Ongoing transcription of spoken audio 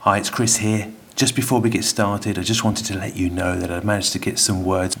Hi, it's Chris here. Just before we get started, I just wanted to let you know that I managed to get some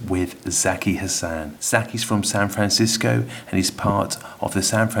words with Zaki Hassan. Zaki's from San Francisco and he's part of the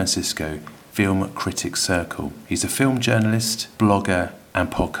San Francisco Film Critics Circle. He's a film journalist, blogger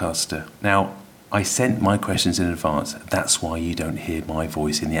and podcaster. Now, I sent my questions in advance. That's why you don't hear my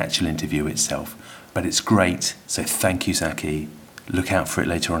voice in the actual interview itself. But it's great, so thank you, Zaki. Look out for it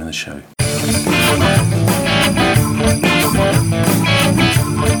later on in the show.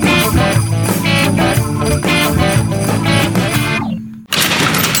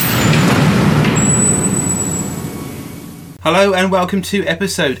 Hello and welcome to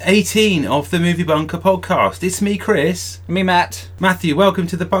episode 18 of the Movie Bunker podcast. It's me, Chris. Me, Matt. Matthew, welcome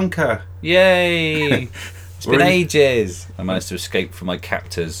to the bunker. Yay! It's been ages. I managed to escape from my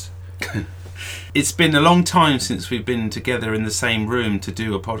captors. It's been a long time since we've been together in the same room to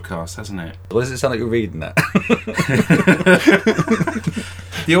do a podcast, hasn't it? Why does it sound like you're reading that?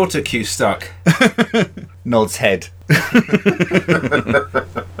 The auto cue stuck. Nods head.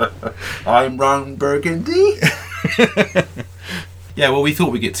 I'm Ron Burgundy. Yeah, well, we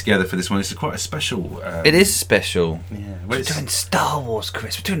thought we'd get together for this one. It's quite a special... It is special. Yeah, We're doing Star Wars,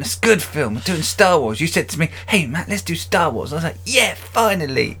 Chris. We're doing this good film. We're doing Star Wars. You said to me, hey, Matt, let's do Star Wars. I was like, yeah,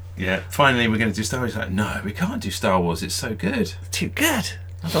 finally. Yeah, finally we're going to do Star Wars. He's like, no, we can't do Star Wars. It's so good. Too good.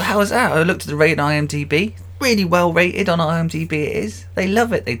 I thought, how was that? I looked at the rating on IMDb. Really well rated on IMDb it is. They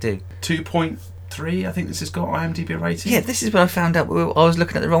love it, they do. 2.3, I think this has got IMDb rating. Yeah, this is when I found out I was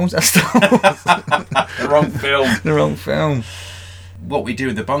looking at the wrong Star Wars. The wrong film. The wrong film. What we do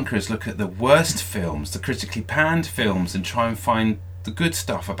in the bunker is look at the worst films, the critically panned films, and try and find the good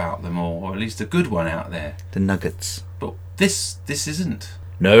stuff about them, or at least a good one out there. The nuggets. But this isn't.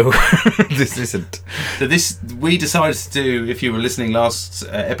 No, this isn't. So we decided to do, if you were listening last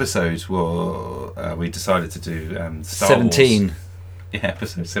episode, well, we decided to do Star 17. Wars. Yeah,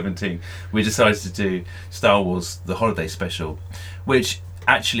 episode 17. We decided to do Star Wars, the holiday special, which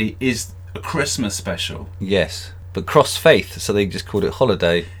actually is a Christmas special. Yes, but cross-faith, so they just called it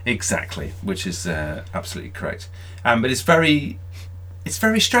holiday. Exactly, which is absolutely correct. But it's very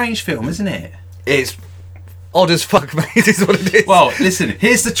strange film, isn't it? It's odd as fuck, mate, is what it is. Well, listen,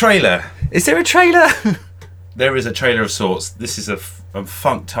 here's the trailer. Is there a trailer? There is a trailer of sorts. This is a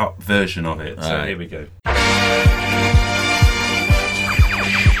funked up version of it. So Here we go.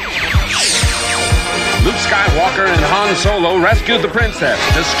 Luke Skywalker and Han Solo rescued the princess,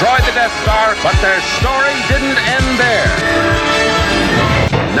 destroyed the Death Star, but their story didn't end there.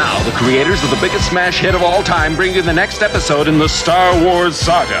 Now, the creators of the biggest smash hit of all time bring you the next episode in the Star Wars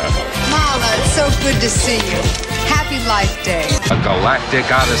saga. Mama, it's so good to see you. Happy Life Day. A galactic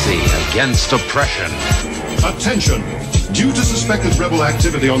odyssey against oppression. Attention! Due to suspected rebel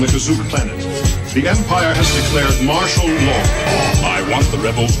activity on the Kazoo planet, the Empire has declared martial law. I want the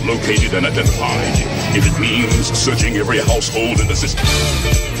rebels located and identified, if it means searching every household in the system.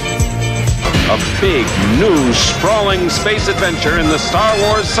 A big, new, sprawling space adventure in the Star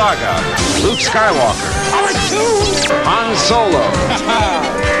Wars saga. Luke Skywalker. Han Solo.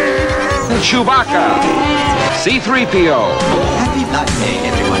 Chewbacca. C-3PO. Happy Life Day,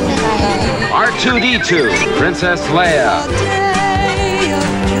 everyone. R2-D2. Princess Leia.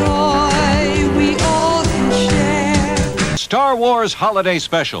 Star Wars Holiday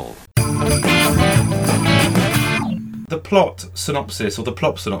Special. The plot synopsis of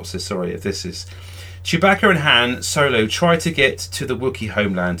this is: Chewbacca and Han Solo try to get to the Wookiee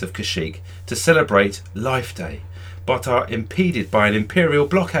homeland of Kashyyyk to celebrate Life Day, but are impeded by an Imperial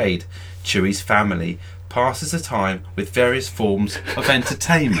blockade. Chewie's family passes the time with various forms of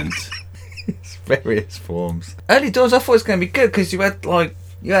entertainment. Various forms. Early doors, I thought it was going to be good because you had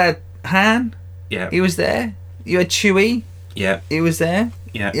Han. Yeah. He was there. You had Chewie. Yeah. He was there.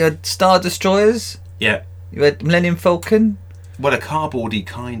 Yeah. You had Star Destroyers. Yeah. You had Millennium Falcon. What a cardboardy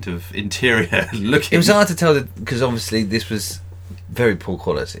kind of interior looking. It was hard to tell because obviously this was very poor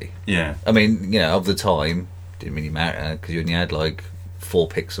quality. Yeah. I mean, of the time, didn't really matter because you only had 4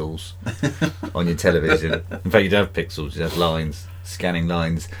 pixels on your television. In fact, you'd have pixels, you'd have lines, scanning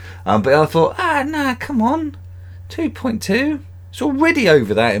lines. But I thought, nah, come on, 2.2. It's already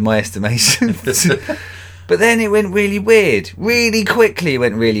over that in my estimation. But then it went really weird. Really quickly it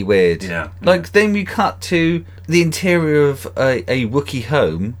went really weird. Yeah. Then we cut to the interior of a Wookiee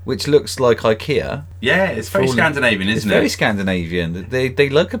home, which looks like IKEA. Yeah, it's very Scandinavian, isn't it? It's very Scandinavian. They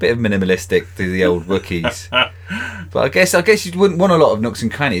look a bit of minimalistic to the old Wookiees. But I guess you wouldn't want a lot of nooks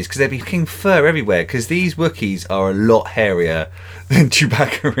and crannies because there'd be king fur everywhere. Because these Wookiees are a lot hairier than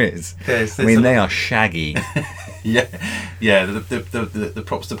Chewbacca is. They are shaggy. Yeah. The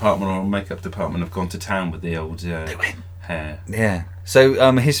props department or makeup department have gone to town with the old hair. Yeah.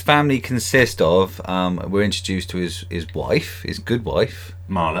 So his family consists of, we're introduced to his wife, his good wife,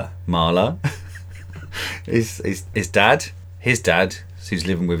 Marla. his dad, who's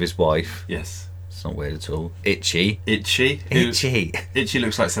living with his wife. Yes. It's not weird at all. Itchy. Itchy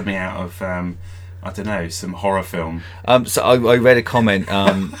looks like something out of, I don't know, some horror film. So I read a comment,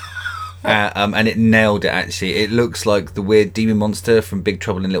 and it nailed it, actually. It looks like the weird demon monster from Big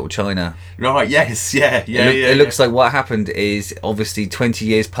Trouble in Little China. Right, yes, yeah. It looks like what happened is, obviously 20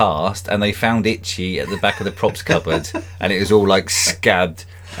 years passed, and they found Itchy at the back of the props cupboard, and it was all like scabbed,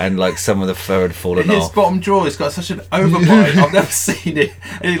 and like some of the fur had fallen His off. bottom drawer has got such an overbite. I've never seen it.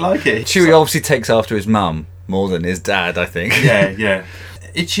 Anything like it. Chewie obviously takes after his mum more than his dad, I think. Yeah.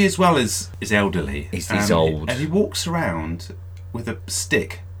 Itchy as well is elderly. He's old. And he walks around with a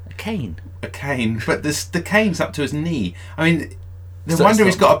stick. A cane, but the cane's up to his knee. I mean, no So wonder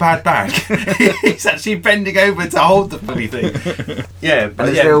it's he's got a bad back. He's actually bending over to hold the bloody thing. Yeah, but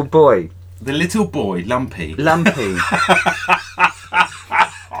And his little boy. The little boy, Lumpy.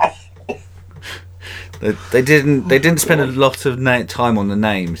 They didn't spend a lot of time on the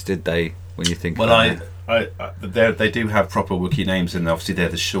names, did they? When you think about it. They do have proper Wookiee names, and obviously they're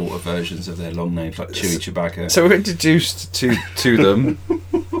the shorter versions of their long names, like Chewie, Chewbacca. So we're introduced to them,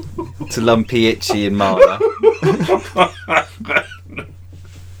 to Lumpy, Itchy, and Marla,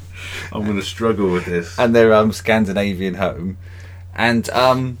 I'm going to struggle with this. and their Scandinavian home, and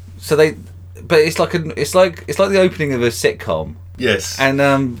so they, but it's like the opening of a sitcom, Yes. and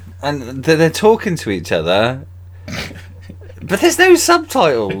they're talking to each other. But there's no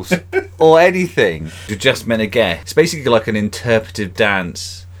subtitles or anything. You're just meant to guess. It's basically like an interpretive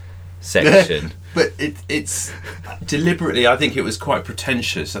dance section. But it's deliberately, I think it was quite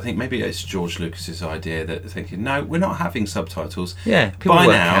pretentious. I think maybe it's George Lucas's idea that thinking, no, we're not having subtitles. Yeah, people by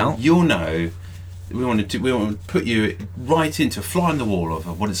work now out. you'll know. We want to put you right into fly on the wall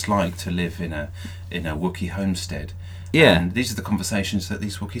of what it's like to live in a Wookiee homestead. Yeah. And these are the conversations that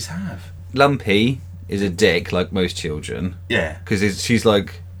these Wookiees have. Lumpy is a dick, like most children. Yeah. Because she's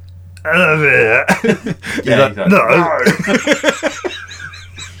like, I love it. Yeah. Like, no.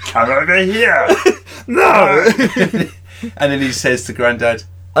 Come over here. No. And then he says to Grandad,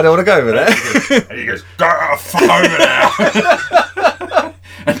 I don't want to go over there. and he goes, go fuck over there.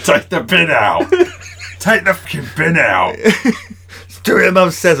 And take the bin out. Take the fucking bin out. Do what your mum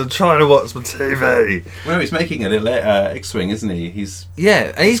says. I'm trying to watch my TV. Well, he's making a little X-wing, isn't he? He's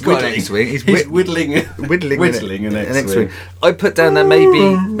Yeah, and he's got an X-wing. He's whittling an X-wing. I put down that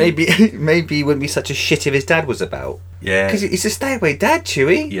maybe he wouldn't be such a shit if his dad was about. Yeah. Because he's a stay away dad,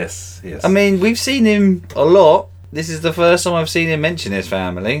 Chewie. Yes. I mean, we've seen him a lot. This is the first time I've seen him mention his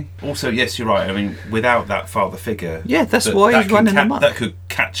family. Also, yes, you're right. I mean, without that father figure, Yeah, that's why he's running them up. That could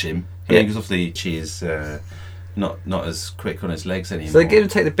catch him. I Yeah. mean, because obviously she is not as quick on his legs anymore. So they get him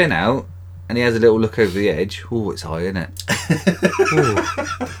to take the bin out, and he has a little look over the edge. Oh, it's high, isn't it?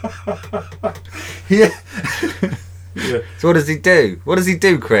 Yeah. So what does he do? What does he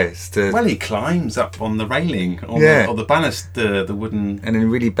do, Chris? Well, he climbs up on the railing, on the banister, the wooden. And in a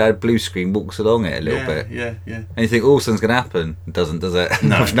really bad blue screen, walks along it a little bit. Yeah. And you think, oh, something's going to happen. It doesn't, does it?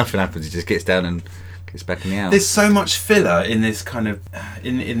 No. Nothing happens. He just gets down and gets back in the house. There's so much filler in this kind of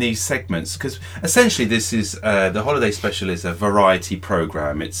in these segments, because essentially this is the holiday special is a variety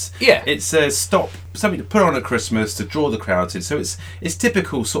program. It's something to put on at Christmas to draw the crowds in. So it's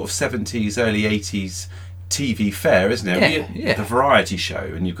typical sort of 70s, early 80s TV fare, isn't it? Yeah. The variety show,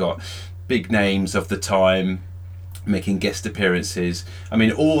 and you've got big names of the time making guest appearances. I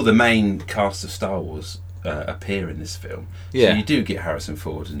mean, all the main cast of Star Wars appear in this film. Yeah. So you do get Harrison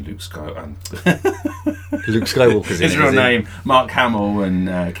Ford and Luke Skywalker. Luke Skywalker's in His it, real is he? name, Mark Hamill, and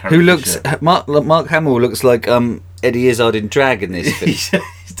Carrie Who looks... Fisher. Mark Hamill looks like Eddie Izzard in drag in this film.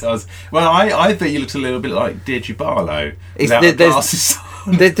 He does. Well, I think he looks a little bit like Deirdre Barlow without There's- glasses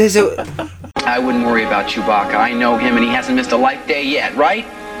on. There's a... I wouldn't worry about Chewbacca. I know him and he hasn't missed a life day yet, right?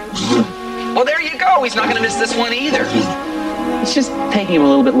 Well, there you go. He's not going to miss this one either. It's just taking him a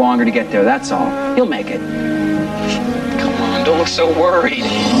little bit longer to get there, that's all. He'll make it. Come on, don't look so worried.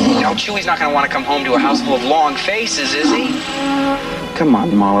 You know, Chewie's not going to want to come home to a house full of long faces, is he? Come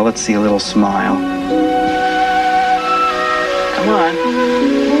on, Mala, let's see a little smile. Come on.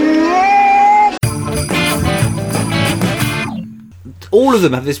 All of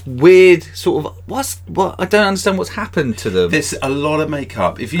them have this weird sort of... What? I don't understand what's happened to them. There's a lot of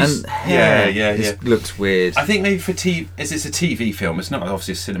makeup. If you And hair. yeah. It looks weird. I think maybe for TV, as it's a TV film, it's not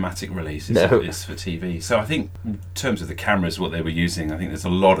obviously a cinematic release. It's for TV. So I think in terms of the cameras, what they were using, I think there's a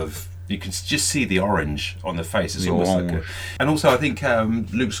lot of You can just see the orange on the face. It's The almost like orange. and also I think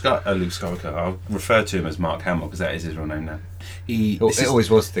Luke Skywalker, I'll refer to him as Mark Hamill because that is his real name now. It always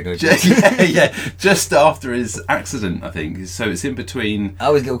was the thing. Just after his accident, I think. So it's in between.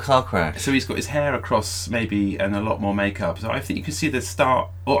 Oh, his little car crash. So he's got his hair across maybe and a lot more makeup. So I think you can see the start,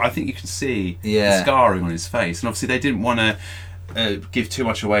 or I think you can see the scarring on his face. And obviously they didn't want to give too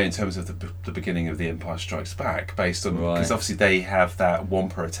much away in terms of the beginning of The Empire Strikes Back, based on because obviously they have that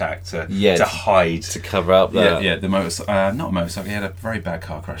Wampa attack to hide, to cover up that. the not a motorcycle. He had a very bad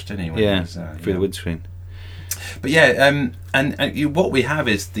car crash, didn't he? When he was, through the windscreen. But what we have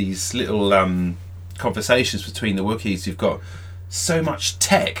is these little conversations between the Wookiees who've got so much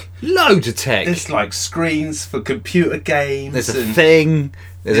tech. Loads of tech. There's like screens for computer games. There's a thing.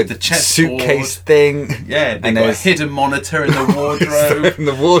 There's the a chessboard. Suitcase thing. Yeah, they've got a hidden monitor in the wardrobe. In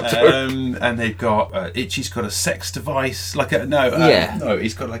the wardrobe. And they've got Itchy's got a sex device, like a no,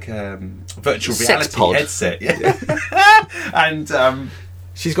 he's got like a virtual Sex reality pod. headset. Yeah. And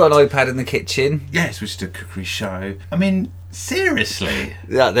she's got an iPad in the kitchen. yes, which is a cookery show. I mean, seriously.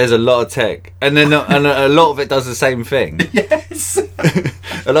 Yeah, there's a lot of tech, and then and a lot of it does the same thing. Yes.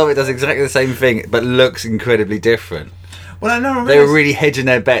 A lot of it does exactly the same thing, but looks incredibly different. Well, I know. They were really hedging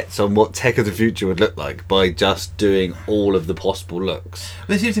their bets on what tech of the future would look like by just doing all of the possible looks.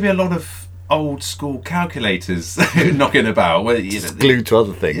 There seems to be a lot of old school calculators knocking about. Where, Glued to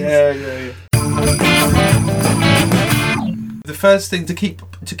other things. Yeah. The first thing to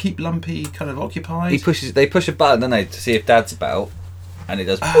keep Lumpy kind of occupied. They push a button, don't they, to see if Dad's about, and it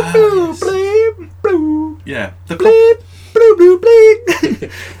does. Yes. Bleep, bloop, Yeah. bleep, bloop, bloop,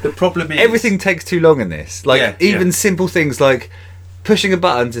 bleep. The problem is Everything takes too long in this. Even simple things like pushing a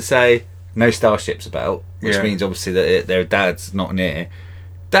button to say no starships about, which means obviously that their dad's not near.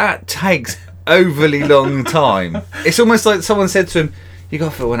 That takes overly long time. It's almost like someone said to him, "You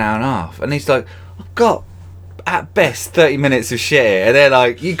got for 1 hour and a half," and he's like, "I've got at best 30 minutes of shit," and they're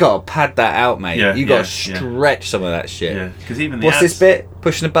like, "You got to pad that out, mate. You got to stretch some of that shit." Yeah, because even the what's ads, this bit?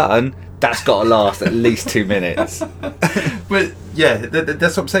 Pushing a button. That's got to last at least 2 minutes. But yeah,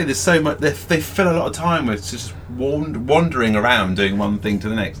 that's what I'm saying. There's so much. They fill a lot of time with just wandering around doing one thing to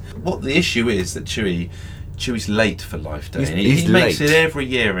the next. What the issue is that Chewie's late for Life Day. He's he makes late. it every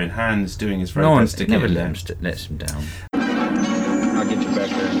year, and Han's doing his very No one best to never get him there. lets him down. I'll get you back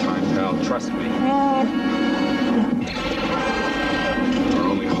there in time, pal. Trust me. Our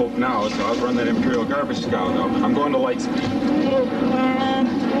only hope now is to outrun that Imperial garbage scow, though. I'm going to Lightspeed.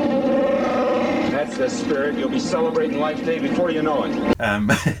 That's the spirit. You'll be celebrating Life Day before you know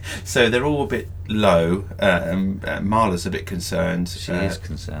it. So they're all a bit low. Marla's a bit concerned. She is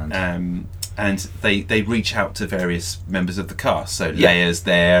concerned. And they reach out to various members of the cast. So Leia's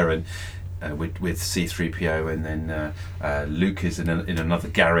there, and with C-3PO, and then Luke is in another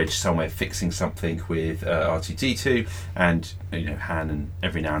garage somewhere fixing something with R2-D2, and Han, and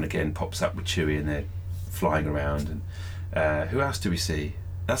every now and again pops up with Chewie, and they're flying around. And who else do we see?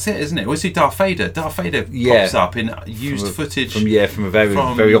 That's it, isn't it? We see Darth Vader. Darth Vader pops up in used footage from a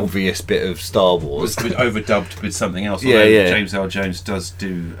very obvious bit of Star Wars, with overdubbed with something else. James L. Jones does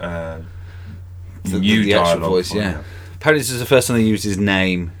do new the actual dialogue voice. Yeah. Apparently, this is the first time they used his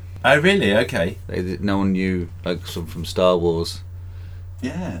name. Oh, really? Okay. No one knew, like, from Star Wars.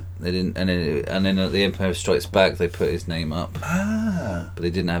 Yeah. They didn't, and then at The Empire Strikes Back, they put his name up. Ah. But they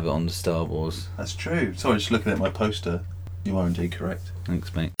didn't have it on the Star Wars. That's true. Sorry, just looking at my poster. You are indeed correct.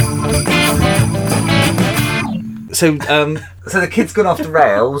 Thanks, mate. So the kid's gone off the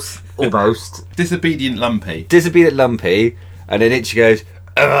rails, almost. Disobedient Lumpy. Disobedient Lumpy, and then Itchy goes,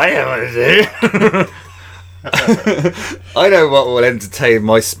 "Oh, I know what to do." I know what will entertain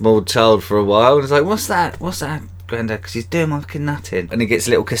my small child for a while. And it's like, what's that, Grandad? Because he's doing my fucking nutting. And he gets a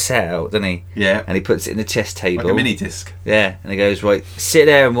little cassette out, doesn't he? Yeah. And he puts it in the chess table. Like a mini disc. Yeah. And he goes, right, sit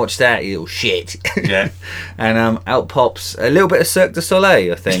there and watch that, you little shit. Yeah. And out pops a little bit of Cirque du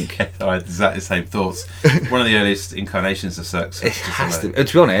Soleil, I think. I had exactly the same thoughts. One of the earliest incarnations of Cirque du It has Soleil. to. And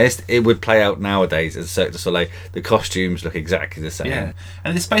to be honest, it would play out nowadays as Cirque du Soleil. The costumes look exactly the same. Yeah.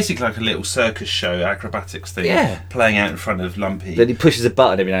 And it's basically like a little circus show, acrobatics thing. Yeah. Playing out in front of Lumpy. Then he pushes a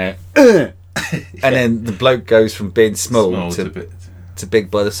button every now and then the bloke goes from being small to big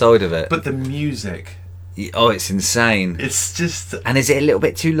by the side of it. But the music. Oh, it's insane. It's just... And is it a little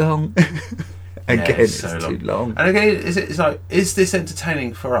bit too long? Again, it's so too long. And again, is this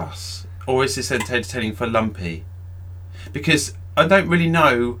entertaining for us? Or is this entertaining for Lumpy? Because I don't really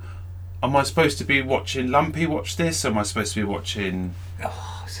know, am I supposed to be watching Lumpy watch this, or am I supposed to be watching...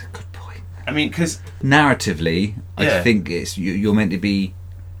 Oh, that's a good point. I mean, because... Narratively, Yeah. I think it's you're meant to be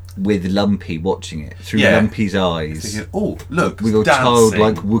with Lumpy watching it through Yeah. Lumpy's eyes. Thinking, oh, look, With your dancing.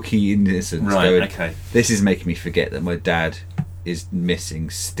 childlike Wookiee innocence. Right, going, okay. This is making me forget that my dad is missing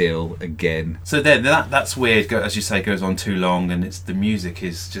still again. So then that's weird. As you say, goes on too long, and the music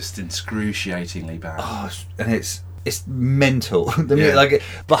is just excruciatingly bad. Oh, and it's mental. Yeah.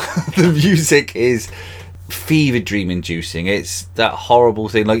 But the music is fever dream inducing. It's that horrible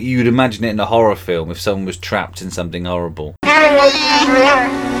thing. Like you would imagine it in a horror film if someone was trapped in something horrible.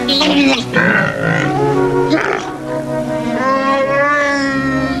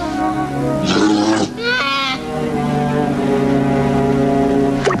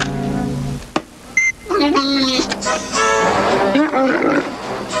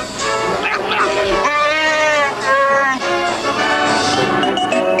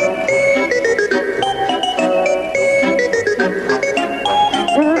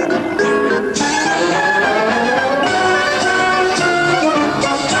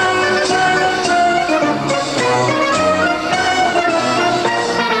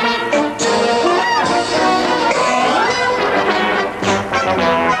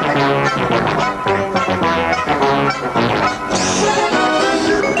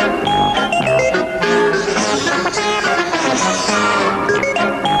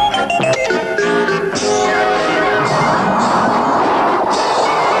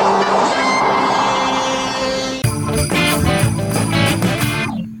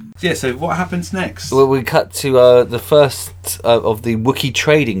 Yeah, so what happens next? Well, we cut to the first of the Wookiee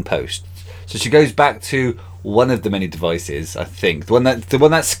trading posts. So she goes back to one of the many devices, I think, the one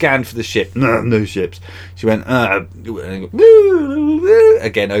that scanned for the ship. No ships. She went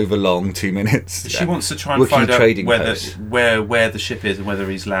again over long 2 minutes. She wants to try and Wookiee find out trading where post. the ship is and whether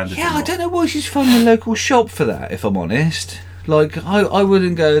he's landed. Yeah, or I not. don't know why she's finding a local shop for that. If I'm honest, like I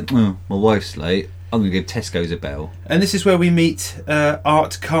wouldn't go. Oh, my wife's late. I'm going to give Tesco's a bell. And this is where we meet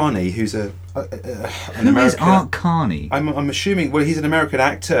Art Carney, who's an Who American. is Art Carney? I'm assuming. Well, he's an American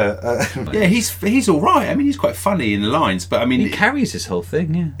actor. Yeah, he's all right. I mean, he's quite funny in the lines, but I mean, He carries this whole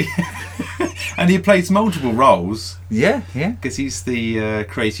thing, yeah. and he plays multiple roles Yeah. because he's the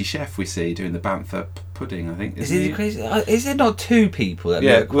crazy chef we see doing the bantha pudding. I think. Is isn't it he? crazy? Is there not two people that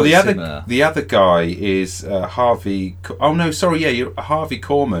Yeah. look Well, quite similar? the other guy is Harvey. Oh no, sorry. Yeah, Harvey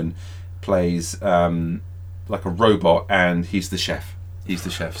Korman plays like a robot, and he's the chef. He's the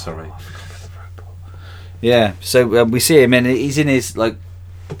chef. Sorry. Yeah, so we see him and he's in his, like,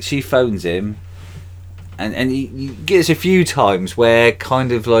 she phones him and he gets a few times where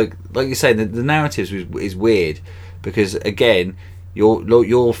kind of like you're saying, the narrative is weird because, again,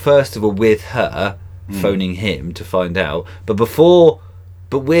 you're first of all with her phoning him to find out, but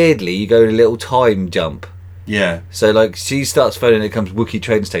weirdly you go in a little time jump. Yeah. So, like, she starts phoning, it comes Wookiee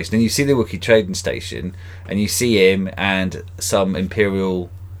trading station, and you see the Wookiee trading station and you see him and some Imperial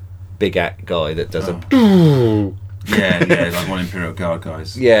big act guy that does yeah, like one Imperial Guard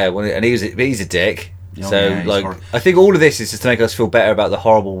guys. Yeah, well, and he's a dick. Oh, So, yeah, he's like, horrible. I think all of this is just to make us feel better about the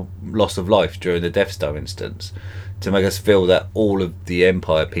horrible loss of life during the Death Star instance, to make us feel that all of the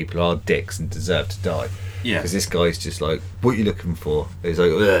Empire people are dicks and deserve to die. Yeah. Because this guy's just like, what are you looking for? He's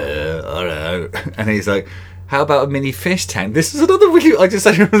like, I don't know. And he's like, how about a mini fish tank? This is another I just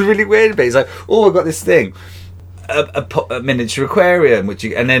said it was really weird bit. He's like, oh, I've got this thing. A miniature aquarium,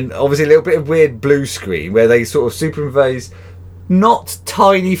 and then obviously a little bit of weird blue screen where they sort of superimpose not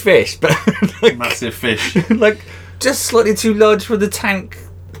tiny fish, but like, Massive fish. like just slightly too large for the tank.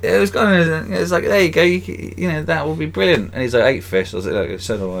 It was like, there you go, you know, that will be brilliant. And he's like, 8 fish. I was like,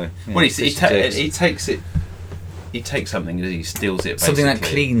 so do I. Yeah, Well, he fish takes something and he steals it. Basically. something that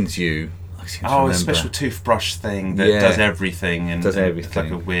cleans you. I seem to Oh, a remember. special toothbrush thing that Yeah. does everything and Does It's everything.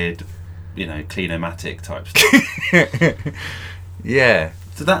 like a weird, cleanomatic type stuff. Yeah.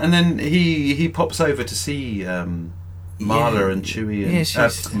 So that, and then he pops over to see Marla and Chewie and Yeah,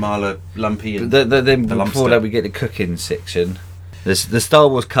 she's- Marla, Lumpy and Then the before Lumpster. that, we get the cooking section. There's the Star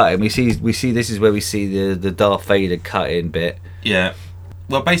Wars cut-in. We see this is where we see the Darth Vader cut-in bit. Yeah.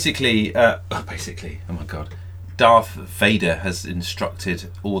 Well, basically, oh my god, Darth Vader has instructed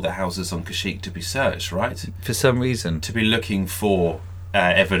all the houses on Kashyyyk to be searched, right? For some reason. To be looking for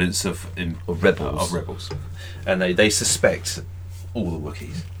evidence of rebels, and they suspect all the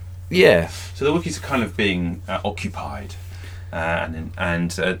Wookiees. Yeah. So the Wookiees are kind of being occupied,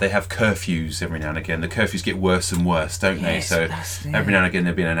 and they have curfews every now and again. The curfews get worse and worse, don't they? Yes, So that's- every now and again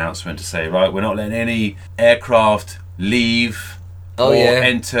there'll be an announcement to say, right, we're not letting any aircraft leave Oh, or yeah.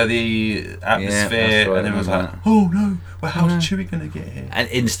 enter the atmosphere. that's right, And everyone's I like, remember oh no, well, how's Chewie going to get here? And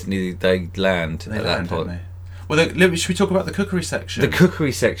instantly they land They at land, that point. don't they? Well, should we talk about the cookery section? The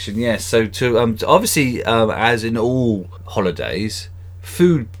cookery section, yes. So to obviously, as in all holidays,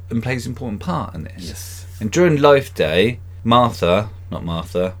 food and plays an important part in this. Yes. And during Life Day, Martha, not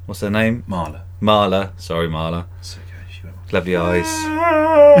Martha, what's her name? Marla. Sorry, Marla. It's okay. She won't. Lovely eyes.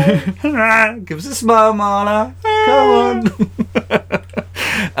 Give us a smile, Marla. Come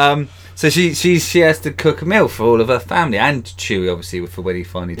on. So she has to cook a meal for all of her family and Chewie, obviously, for when he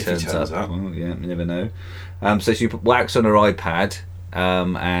finally turns up. Well, yeah, you never know. So she put wax on her iPad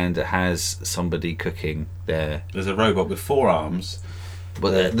and has somebody cooking there. There's a robot with 4 arms.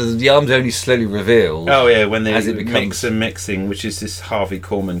 But the arms only slowly reveal. Oh yeah, when they as it becomes... mix and mixing, which is this Harvey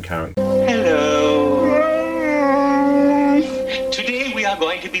Korman character. Hello. Today we are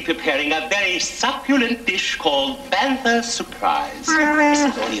going to be preparing a very succulent dish called Bantha Surprise.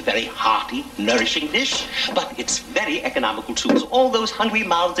 It's only a very hearty, nourishing dish, but it's very economical too. So all those hungry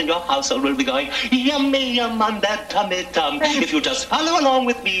mouths in your household will be going yummy yum on that tummy tum if you just follow along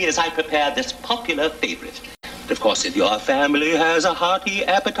with me as I prepare this popular favorite. Of course, if your family has a hearty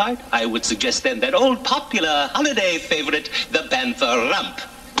appetite, I would suggest then that old popular holiday favorite, the Bantha Rump.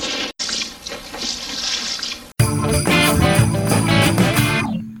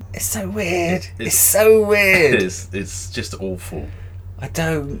 It's so weird. It's so weird. It's just awful. I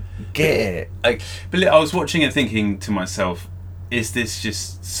don't get it. But I was watching it thinking to myself, is this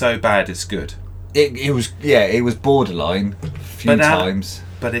just so bad it's good? It was borderline a few times.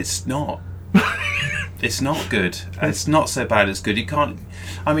 But it's not. It's not good. It's not so bad it's good. You can't...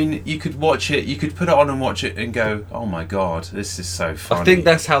 I mean, you could watch it, you could put it on and watch it and go, oh my God, this is so funny. I think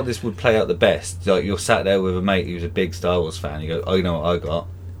that's how this would play out the best. Like, you're sat there with a mate who's a big Star Wars fan, you go, oh, you know what I got?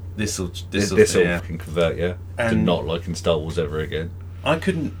 This'll fucking convert you to not liking Star Wars ever again. I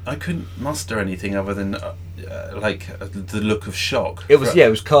couldn't muster anything other than the look of shock. It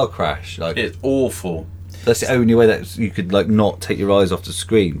was car crash. Like, it's awful. That's the only way that you could like not take your eyes off the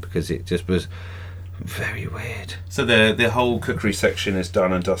screen, because it just was very weird. So the whole cookery section is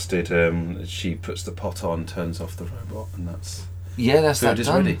done and dusted. She puts the pot on, turns off the robot, and that's that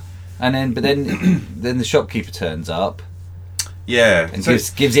done. Ready. And then then the shopkeeper turns up. Yeah, and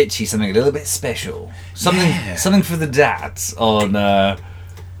gives Itchy something a little bit special, something for the dads on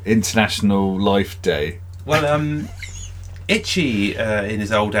International Life Day. Well, Itchy in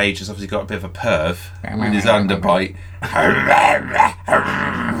his old age has obviously got a bit of a perv with his underbite.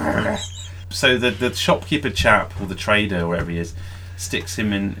 So the shopkeeper chap, or the trader, wherever he is, sticks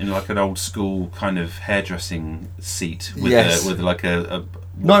him in like an old school kind of hairdressing seat with like a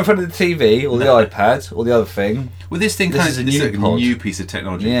not in front of the TV or the iPad or the other thing. Well, this thing is a new piece of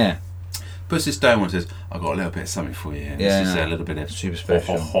technology. Yeah. Puts this down and says, "I've got a little bit of something for you." Yeah, this is a little bit of super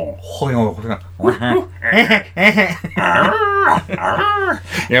special. You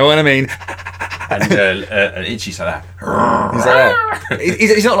know what I mean? And Itchy's like that. He's like that.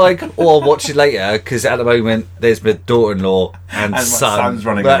 He's not like, oh, I'll watch it later, because at the moment there's my daughter-in-law and son. My son's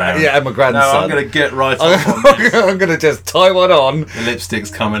running around. Yeah, and my grandson. No, I'm going to get right on this. I'm going to just tie one on. The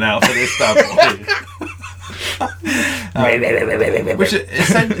lipstick's coming out for this bad boy. Which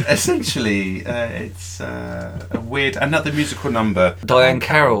essentially it's a weird, another musical number. Diane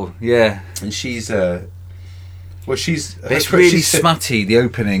Carroll, yeah, and she's it's really smutty. The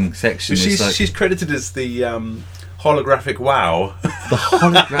opening section. She's credited as the holographic wow. The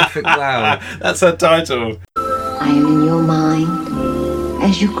holographic wow. That's her title. I am in your mind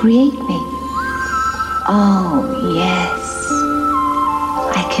as you create me. Oh yes,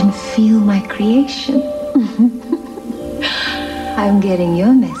 I can feel my creation. I'm getting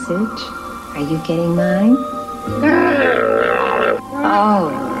your message. Are you getting mine?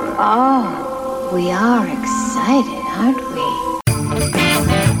 Oh, we are excited, aren't we?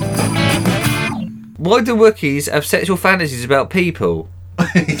 Why do Wookiees have sexual fantasies about people?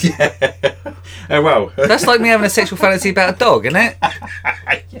 Yeah. Oh, well. That's like me having a sexual fantasy about a dog, isn't it?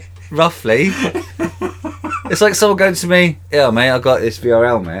 Roughly. It's like someone going to me, yeah, mate, I got this VR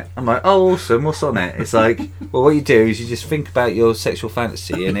helmet. I'm like, oh, awesome, what's on it? It's like, well, what you do is you just think about your sexual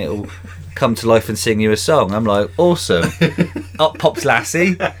fantasy and it'll come to life and sing you a song. I'm like, awesome. Up pops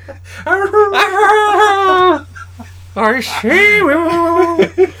Lassie. I see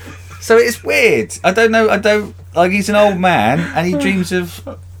you. So it's weird. I don't know, like, he's an old man and he dreams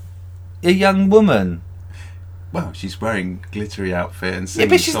of a young woman. Well, she's wearing glittery outfit and singing.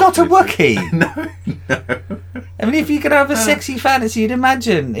 Yeah, but she's not a Wookiee. No. I mean, if you could have a sexy fantasy, you'd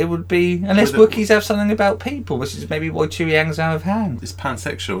imagine it would be, unless Wookiees have something about people, which is maybe why Chewie hangs out with Han. It's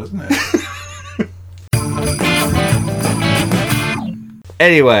pansexual, isn't it?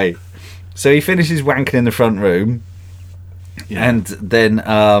 Anyway, so he finishes wanking in the front room, and then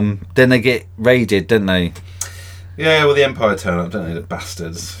they get raided, don't they? Yeah, well, the Empire turn up, don't they? The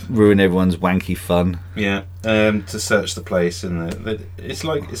bastards ruin everyone's wanky fun. Yeah, to search the place, and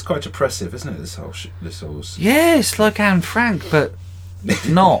it's quite depressive, isn't it? This whole Yeah, it's like Anne Frank, but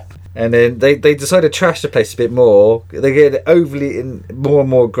not. And then they decide to trash the place a bit more. They get overly more and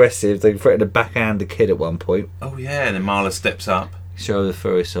more aggressive. They threaten to backhand the kid at one point. Oh yeah, and then Marla steps up. Show the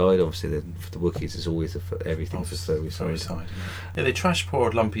furry side. Obviously, then for the Wookiees, it's always everything's the furry side. Yeah, they trash poor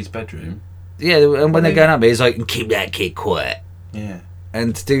old Lumpy's bedroom. Yeah, and when they're going up, it's like, keep that kid quiet. Yeah.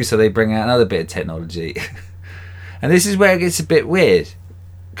 And to do so, they bring out another bit of technology. And this is where it gets a bit weird,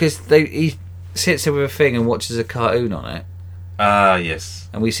 because he sits there with a thing and watches a cartoon on it. Ah, yes.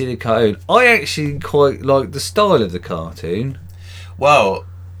 And we see the cartoon. I actually quite like the style of the cartoon. Well,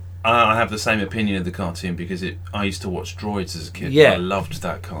 I have the same opinion of the cartoon because I used to watch Droids as a kid. Yeah. I loved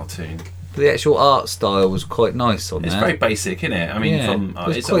that cartoon. The actual art style was quite nice on It's that. very basic, isn't it? I mean,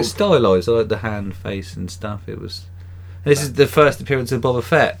 it's quite stylised. I like the hand, face, and stuff. It was. This is the first appearance of Boba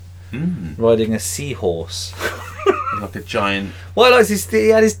Fett riding a seahorse, like a giant. What I liked is he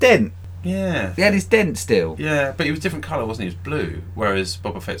had his dent. Yeah, he had his dent still. Yeah, but he was different colour, wasn't he? He was blue, whereas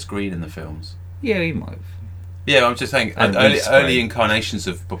Boba Fett's green in the films. Yeah, he might have. Yeah, I'm just saying. Early incarnations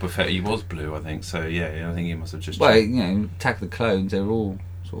of Boba Fett, he was blue, I think. So yeah, I think he must have just. Well, Attack of the Clones, they were all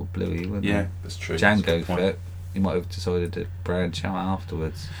sort of bluey, weren't they? Yeah, that's true. Django Fett. He might have decided to branch out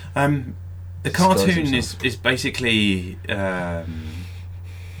afterwards. The cartoon is basically a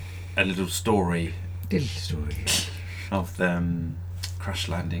little story. Of them crash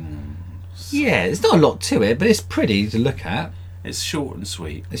landing. Yeah, there's not a lot to it, but it's pretty to look at. It's short and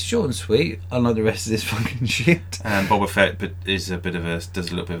sweet. Unlike the rest of this fucking shit. And Boba Fett does a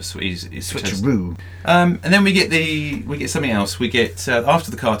little bit of switcheroo. And then we get something else. We get after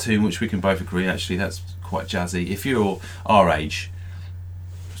the cartoon, which we can both agree actually that's quite jazzy. If you're our age,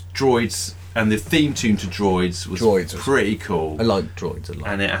 Droids and the theme tune to Droids was pretty cool. I like Droids a lot.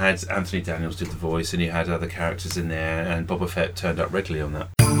 And it had Anthony Daniels did the voice, and you had other characters in there, and Boba Fett turned up regularly on that.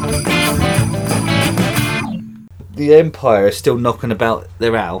 The Empire is still knocking about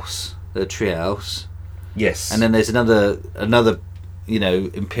their house, their treehouse. Yes. And then there's another,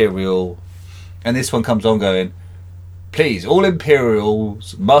 Imperial, and this one comes on going, please, all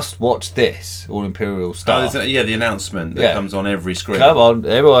Imperials must watch this. All Imperial staff. The announcement that comes on every screen. Come on,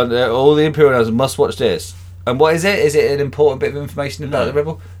 everyone, all the Imperials must watch this. And what is it? Is it an important bit of information about the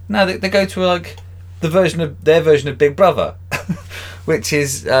Rebel? No, they go to their version of Big Brother, which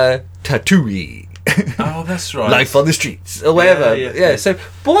is Tatooine. Oh, that's right. Life on the streets or whatever. Yeah. So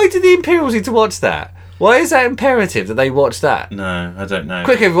why do the Imperials need to watch that? Why is that imperative that they watch that? No, I don't know.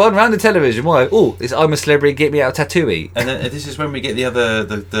 Quick, everyone, round the television. Why? Oh, it's I'm a Celebrity, get me out of Tatooine. And then this is when we get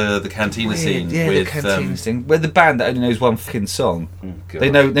the cantina scene. Yeah, with, the cantina scene. Where the band that only knows one fucking song. Oh,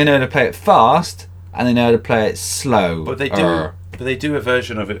 they know how to play it fast and they know how to play it slow. But they do a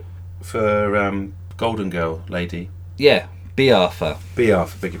version of it for Golden Girl lady. Yeah, B. Arthur. Beg your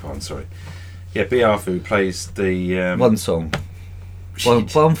pardon, sorry. Yeah, B. Arthur who plays the one song. One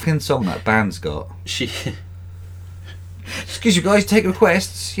fucking song that band's got. Excuse you guys, take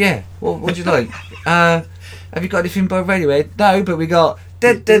requests. Yeah. What would you like? Have you got anything by Radiohead? No, but we got.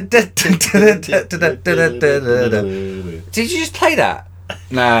 Did you just play that?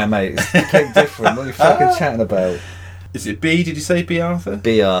 Nah, mate. It's completely different. What are you fucking chatting about? Is it B? Did you say B. Arthur?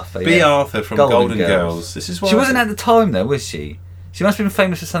 B. Arthur. B. Arthur from Golden Girls. This is why she wasn't at the time though, was she? She must have been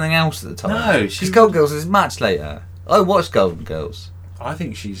famous for something else at the time. No, she's Golden Girls is much later. I watched Golden Girls. I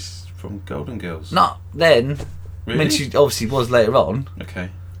think she's from Golden Girls. Not then. Really? I mean, she obviously was later on. Okay.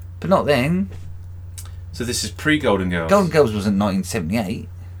 But not then. So this is pre-Golden Girls. Golden Girls was in 1978.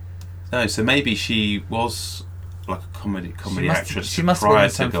 No, so maybe she was like a comedy actress she must prior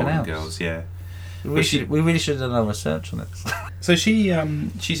have to been Golden else. Girls. Yeah. We really should have done our research on it. So she's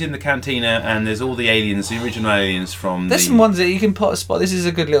in the cantina, and there's all the aliens, the original aliens from. There's some ones that you can spot. This is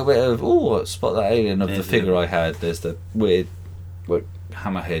a good little bit of spot that alien of the figure I had. There's the weird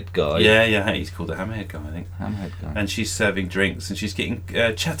hammerhead guy. Yeah, he's called the hammerhead guy, I think. Hammerhead guy. And she's serving drinks, and she's getting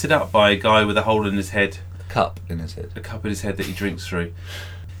chatted up by a guy with a hole in his head. A cup in his head that he drinks through.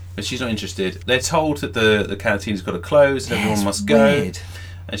 But she's not interested. They're told that the canteen's got to close, and everyone must go. Weird.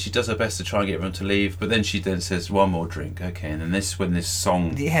 And she does her best to try and get everyone to leave, but then she says one more drink, okay, and then when this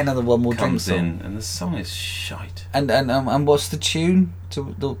song another one more comes drink in, and the song is shite. And what's the tune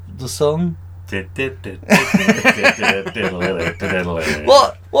to the song?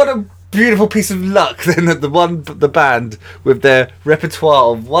 What a beautiful piece of luck then that the band with their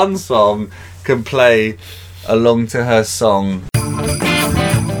repertoire of one song can play along to her song.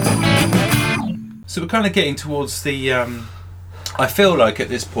 So we're kind of getting towards the. I feel like at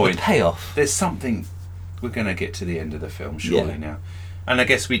this point, the payoff. There's something we're going to get to the end of the film surely now. And I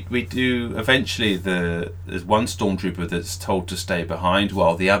guess we do eventually. There's one stormtrooper that's told to stay behind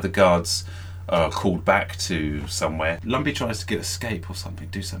while the other guards are called back to somewhere. Lumpy tries to escape or something,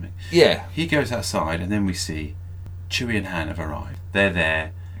 do something. Yeah. He goes outside, and then we see Chewie and Han have arrived. They're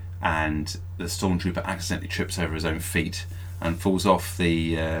there, and the stormtrooper accidentally trips over his own feet and falls off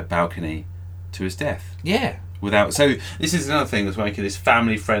the balcony to his death. Yeah. So this is another thing that's making this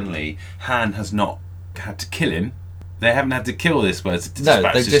family friendly. Han has not had to kill him. They haven't had to kill this person. No,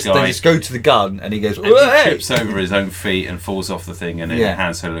 they just go to the gun, and he goes. And he trips over his own feet and falls off the thing, and then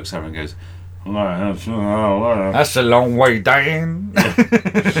Han Solo looks over and goes, "That's a long way down."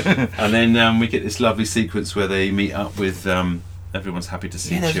 And then we get this lovely sequence where they meet up with. Everyone's happy to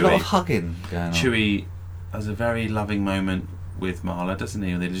see Chewie. There's a lot of hugging going on. Chewie has a very loving moment with Marla, doesn't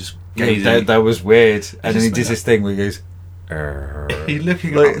he? They just gazing. Yeah, that was weird. And then he does this thing where he goes. He's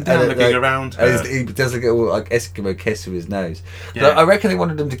looking up and down, looking around. He does like a little Eskimo kiss with his nose. Yeah. I reckon they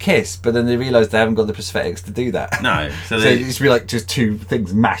wanted them to kiss, but then they realised they haven't got the prosthetics to do that. No, so it'd just be like just two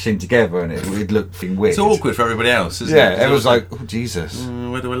things mashing together, and it'd look weird. It's awkward for everybody else, isn't it? Yeah, it was like, oh Jesus,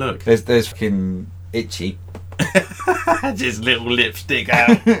 where do I look? There's fucking Itchy. Just little lipstick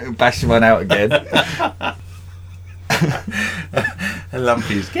out. Bashing one out again. And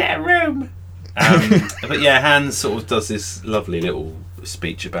Lumpy's get a room. But yeah, Han sort of does this lovely little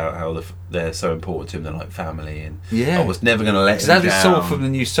speech about how they're so important to him. They're like family, and I was never going to let him down. As he saw from the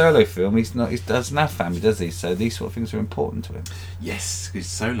new Solo film, he doesn't have family, does he? So these sort of things are important to him. Yes, he's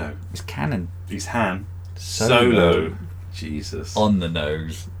Solo. He's canon. He's Han Solo. Jesus. On the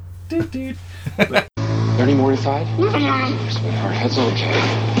nose. Any more inside? Sweetheart, that's okay.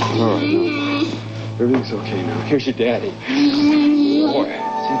 All right, no. Everything's okay now. Here's your daddy. Boy,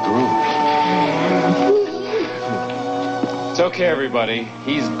 is he grown. It's okay, everybody.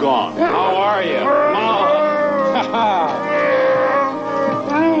 He's gone. How are you?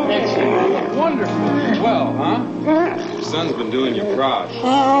 It's wonderful. Well, huh? Your son's been doing you proud.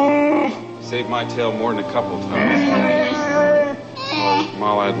 Saved my tail more than a couple times.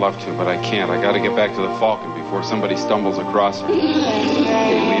 Well, I'd love to, but I can't. I got to get back to the Falcon before somebody stumbles across her.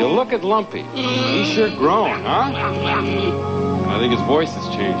 Hey, will you look at Lumpy? He's sure grown, huh? I think his voice is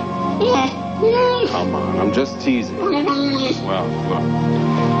changing. Come on, I'm just teasing. Well, look,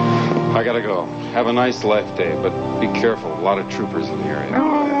 I gotta go. Have a nice life day, but be careful. A lot of troopers in the area.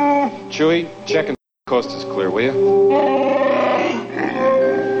 Chewie, check and the coast is clear, will you?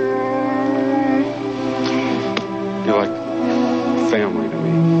 You're like family to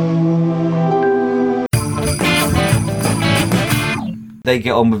me. They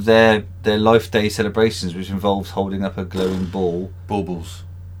get on with their Life Day celebrations, which involves holding up a glowing ball. Baubles.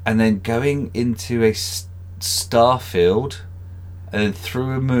 And then going into a star field and then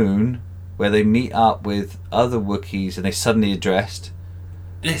through a moon where they meet up with other Wookiees and they suddenly are dressed.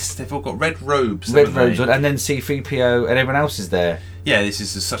 Yes, they've all got red robes. Red robes on, and then C-3PO and everyone else is there. Yeah, this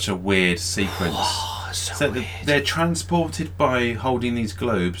is such a weird sequence. So weird. They're transported by holding these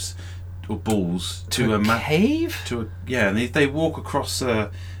globes or balls to a cave? And they walk across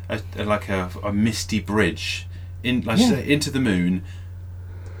a misty bridge into the moon.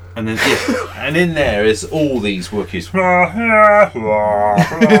 And then, and in there is all these Wookiees.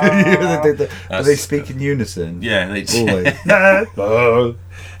 They speak in unison. Yeah, they do. Always.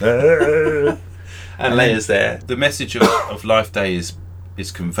 And Leia's there. The message of Life Day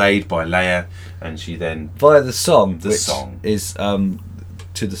is conveyed by Leia, and she then via the song, is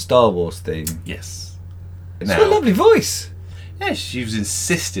to the Star Wars theme. Yes, She's got a lovely voice. Yeah, she was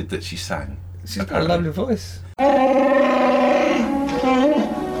insisted that she sang. She's got a lovely voice.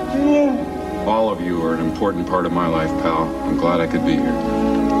 All of you are an important part of my life, pal. I'm glad I could be here.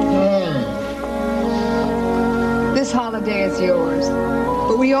 This holiday is yours,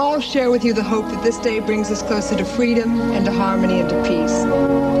 but we all share with you the hope that this day brings us closer to freedom and to harmony and to peace.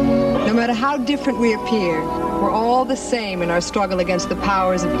 No matter how different we appear, we're all the same in our struggle against the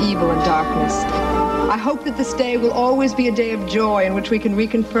powers of evil and darkness. I hope that this day will always be a day of joy in which we can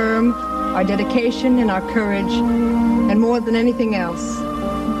reconfirm our dedication and our courage, and more than anything else,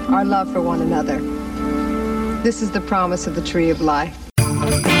 our love for one another. This is the promise of the Tree of Life.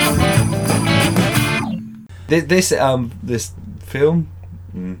 This film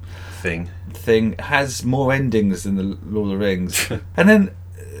thing has more endings than the Lord of the Rings. And then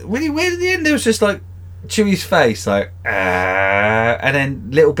when at the end there was just like Chewie's face, like and then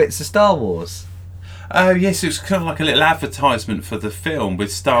little bits of Star Wars. Oh yes, it was kind of like a little advertisement for the film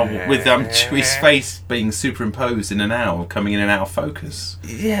with Chewie's face being superimposed in and out, coming in and out of focus.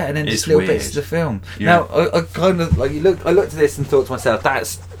 Yeah, and then just little bits of the film. Yeah. Now I kind of I looked at this and thought to myself,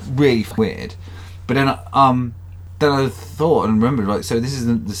 that's really weird. But then I thought and remembered, like, so this is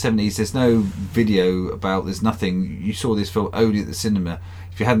the 70s. There's no video about. There's nothing. You saw this film only at the cinema.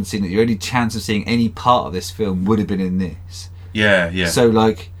 If you hadn't seen it, your only chance of seeing any part of this film would have been in this. Yeah. So,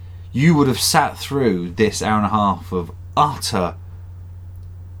 like, you would have sat through this hour and a half of utter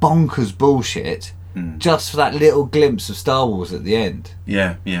bonkers bullshit just for that little glimpse of Star Wars at the end.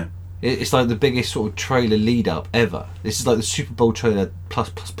 Yeah. It's like the biggest sort of trailer lead up ever. This is like the Super Bowl trailer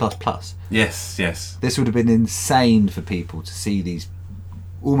plus. Yes. This would have been insane for people to see these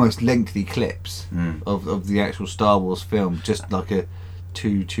almost lengthy clips of the actual Star Wars film, just like a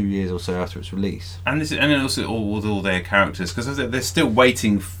two years or so after its release. And also all their characters, because they're still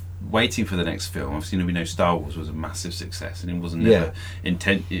waiting for the next film. Obviously, we know Star Wars was a massive success, and it wasn't never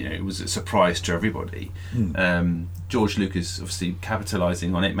it was a surprise to everybody. George Lucas obviously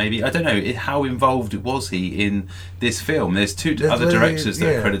capitalising on it. Maybe, I don't know how involved was he in this film. There's two other directors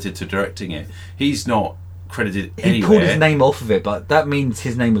that are credited to directing it. He's not credited anywhere. He pulled his name off of it, but that means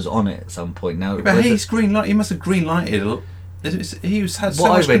his name was on it at some point. Now, but he's greenlight. He must have greenlighted. He had so what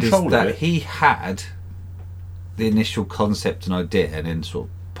much I read control is of that it. he had the initial concept and idea, and then sort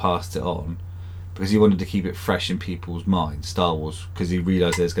of passed it on because he wanted to keep it fresh in people's minds, Star Wars, because he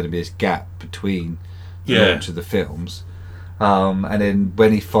realised there's going to be this gap between the launch of the films, and then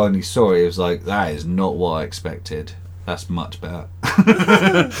when he finally saw it, he was like, that is not what I expected. That's much better.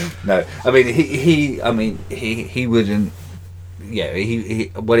 No, I mean he wouldn't. Yeah,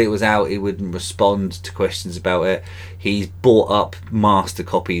 he when it was out, he wouldn't respond to questions about it. He's bought up master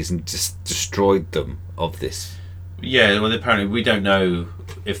copies and just destroyed them of this. Yeah, well, apparently we don't know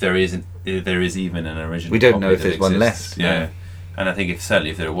if there is even an original. We don't copy know if that there's one exists. left. Yeah, No. and I think if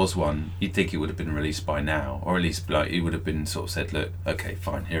there was one, you'd think it would have been released by now, or at least like it would have been sort of said, look, okay,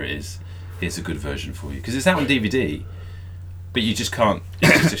 fine, here it is. Here's a good version for you, because it's out on DVD, but you just can't.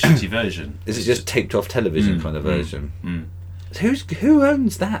 It's just a shitty version. Is it just taped off television kind of version? Who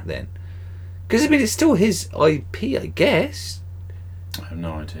owns that then? Because I mean, it's still his IP, I guess. I have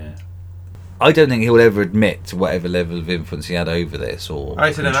no idea. I don't think he'll ever admit to whatever level of influence he had over this or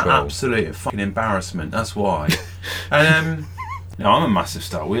I said an control. absolute fucking embarrassment. That's why. And no, I'm a massive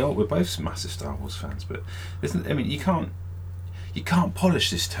we're both massive Star Wars fans, but you can't polish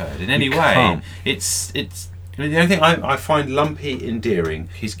this turd in any way. Can't. It's. I mean, the only thing I find Lumpy endearing.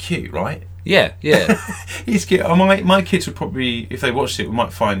 He's cute, right? Yeah. He's cute. My kids would probably, if they watched it,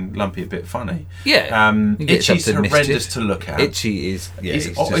 might find Lumpy a bit funny. Yeah. Itchy's horrendous to look at. Itchy is. Yeah,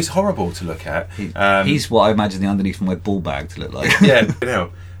 he's horrible to look at. He's what I imagine the underneath of my ball bag to look like. Yeah.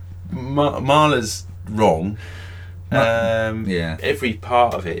 Marla's wrong. Every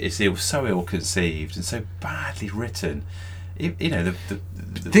part of it is so ill-conceived and so badly written. The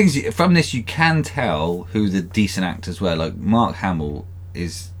things from this, you can tell who the decent actors were. Like Mark Hamill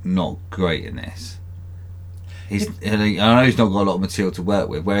is not great in this. I know he's not got a lot of material to work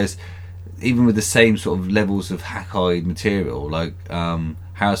with. Whereas even with the same sort of levels of hack-eyed material, like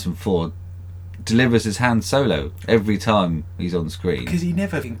Harrison Ford delivers his Han Solo every time he's on screen, because he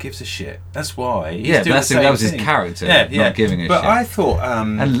never even gives a shit. That's why. That was his character, not giving a shit. But I thought,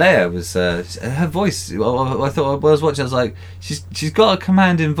 and Leia was her voice. I thought when I was watching, I was like, she's got a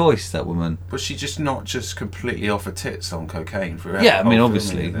commanding voice, that woman. Was she just not just completely off her tits on cocaine for? Yeah, I mean,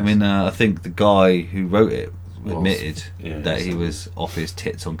 obviously. I mean, I think the guy who wrote it admitted that he was off his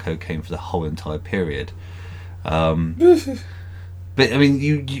tits on cocaine for the whole entire period. But I mean,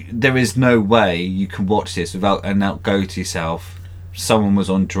 you there is no way you can watch this without and now go to yourself, someone was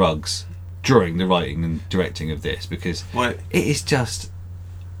on drugs during the writing and directing of this, because it is just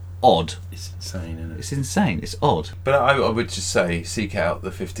odd. It's insane, isn't it? It's insane. It's odd. But I would just say seek out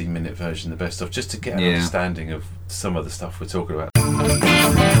the 15-minute version, the best of, just to get an understanding of some of the stuff we're talking about.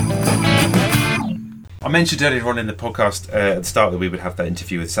 I mentioned earlier on in the podcast at the start that we would have that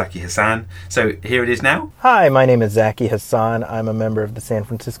interview with Zaki Hassan. So here it is now. Hi, my name is Zaki Hassan. I'm a member of the San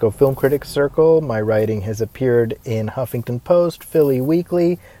Francisco Film Critics Circle. My writing has appeared in Huffington Post, Philly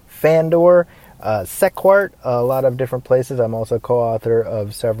Weekly, Fandor, Sequart, a lot of different places. I'm also co-author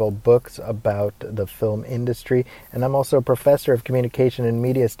of several books about the film industry, and I'm also a professor of communication and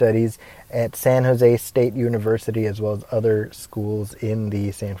media studies at San Jose State University, as well as other schools in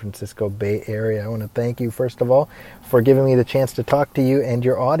the San Francisco Bay Area. I want to thank you, first of all, for giving me the chance to talk to you and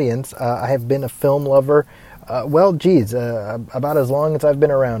your audience. I have been a film lover about as long as I've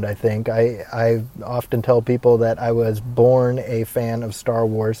been around, I think. I often tell people that I was born a fan of Star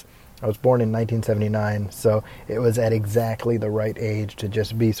Wars. I was born in 1979, so it was at exactly the right age to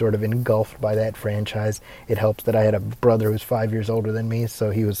just be sort of engulfed by that franchise. It helps that I had a brother who's 5 years older than me, so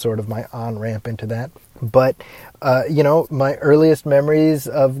he was sort of my on-ramp into that. But, my earliest memories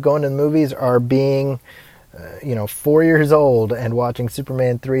of going to the movies are being, 4 years old and watching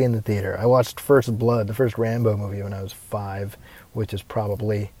Superman 3 in the theater. I watched First Blood, the first Rambo movie, when I was 5, which is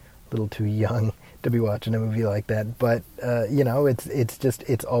probably a little too young to be watching a movie like that, but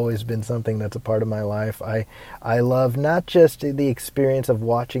it's always been something that's a part of my life. I love not just the experience of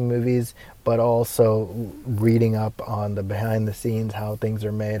watching movies, but also reading up on the behind the scenes, how things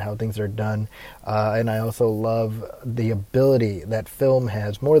are made, how things are done, and I also love the ability that film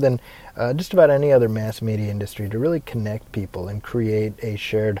has, more than just about any other mass media industry, to really connect people and create a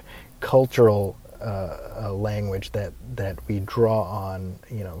shared cultural language that we draw on,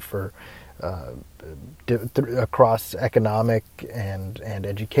 for across economic and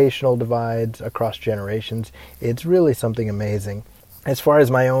educational divides, across generations. It's really something amazing. As far as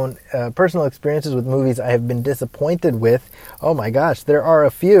my own personal experiences with movies I have been disappointed with, oh my gosh, there are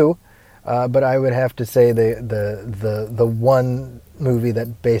a few, but I would have to say the one movie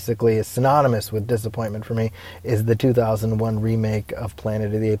that basically is synonymous with disappointment for me is the 2001 remake of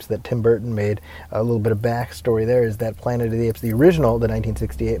Planet of the Apes that Tim Burton made. A little bit of backstory there is that Planet of the Apes, the original, the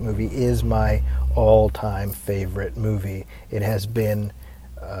 1968 movie, is my all-time favorite movie. It has been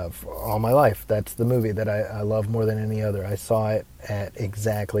for all my life. That's the movie that I love more than any other. I saw it at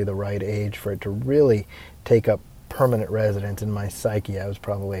exactly the right age for it to really take up permanent residence in my psyche. I was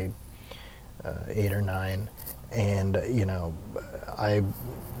probably 8 or 9. And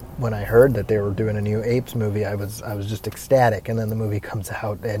when I heard that they were doing a new Apes movie, I was just ecstatic. And then the movie comes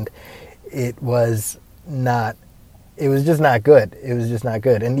out, and it was just not good. It was just not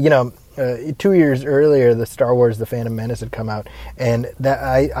good. And 2 years earlier, the Star Wars: The Phantom Menace had come out, and that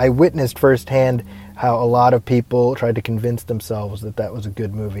I witnessed firsthand how a lot of people tried to convince themselves that was a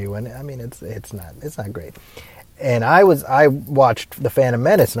good movie. When it's not great. And I watched The Phantom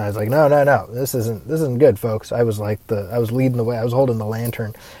Menace, and I was like, no, this isn't good, folks. I was leading the way. I was holding the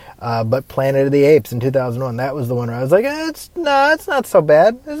lantern. But Planet of the Apes in 2001, that was the one where I was like, it's not so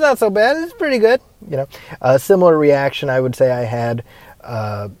bad. It's not so bad. It's pretty good. A similar reaction I would say I had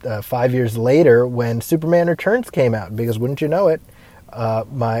 5 years later when Superman Returns came out, because wouldn't you know it,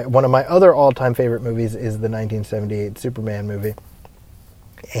 one of my other all-time favorite movies is the 1978 Superman movie.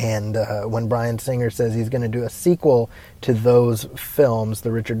 And when Bryan Singer says he's going to do a sequel to those films,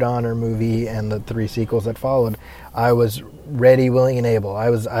 the Richard Donner movie and the 3 sequels that followed, I was ready, willing, and able. I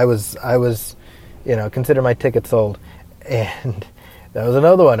was, consider my ticket sold. And that was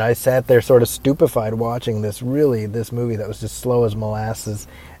another one. I sat there sort of stupefied watching this movie that was just slow as molasses,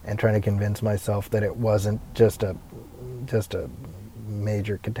 and trying to convince myself that it wasn't just a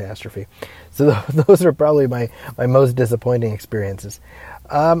major catastrophe. So those are probably my most disappointing experiences.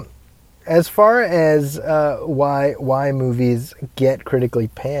 As far as why movies get critically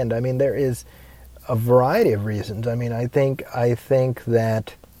panned, there is a variety of reasons. I think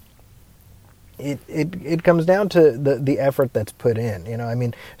that it comes down to the effort that's put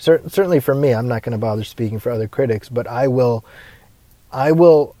in. Certainly for me, I'm not going to bother speaking for other critics, but I will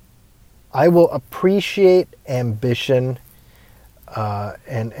appreciate ambition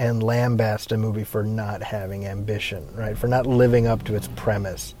and lambast a movie for not having ambition, right? For not living up to its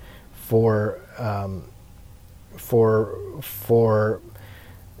premise, for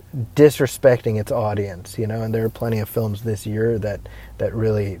disrespecting its audience, and there are plenty of films this year that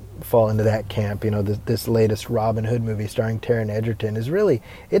really fall into that camp. This latest Robin Hood movie starring Taron Egerton is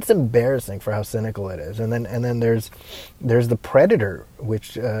it's embarrassing for how cynical it is. And then there's The Predator,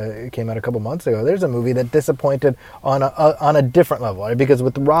 which came out a couple months ago. There's a movie that disappointed on a different level, right? Because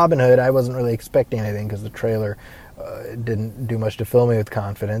with Robin Hood, I wasn't really expecting anything because the trailer didn't do much to fill me with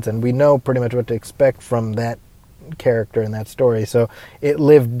confidence, and we know pretty much what to expect from that character in that story, so it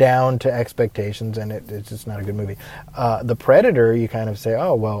lived down to expectations, and it's just not a good movie. The Predator, you kind of say,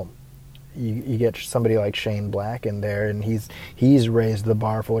 oh well, you get somebody like Shane Black in there, and he's raised the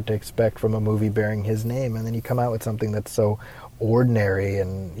bar for what to expect from a movie bearing his name, and then you come out with something that's so ordinary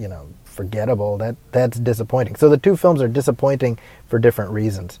and forgettable. That's disappointing. So the two films are disappointing for different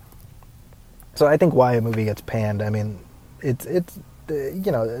reasons. So I think why a movie gets panned, it's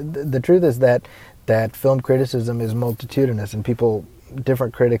the truth is that film criticism is multitudinous, and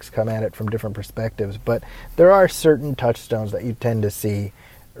different critics come at it from different perspectives, but there are certain touchstones that you tend to see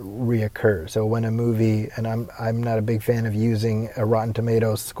reoccur. So when a movie, and I'm not a big fan of using a Rotten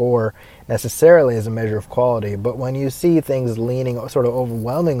Tomatoes score necessarily as a measure of quality, but when you see things leaning sort of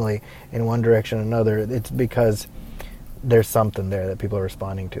overwhelmingly in one direction or another, it's because there's something there that people are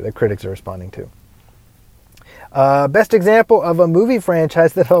responding to, that critics are responding to. Best example of a movie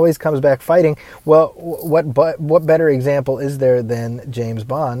franchise that always comes back fighting. Well, what better example is there than James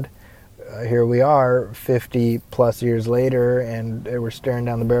Bond? Here we are, 50 plus years later, and we're staring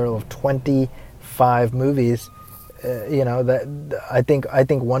down the barrel of 25 movies. That I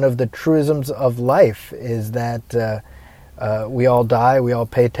think one of the truisms of life is that we all die, we all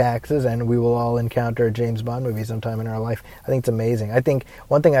pay taxes, and we will all encounter a James Bond movie sometime in our life. I think it's amazing. I think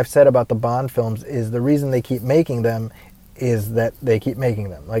one thing I've said about the Bond films is the reason they keep making them is that they keep making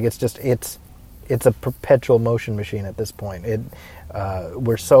them. Like, it's a perpetual motion machine at this point.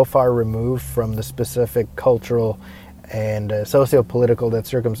 We're so far removed from the specific cultural and socio-political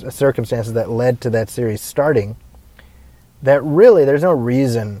circumstances that led to that series starting that really there's no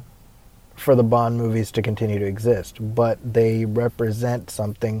reason for the Bond movies to continue to exist, but they represent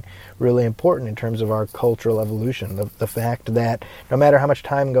something really important in terms of our cultural evolution. The fact that no matter how much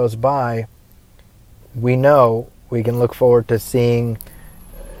time goes by, we know we can look forward to seeing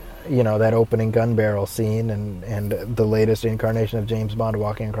that opening gun barrel scene and the latest incarnation of James Bond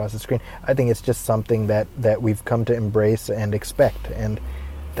walking across the screen. I think it's just something that we've come to embrace and expect, and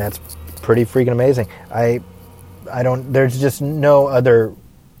that's pretty freaking amazing. There's just no other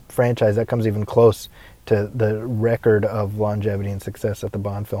franchise that comes even close to the record of longevity and success that the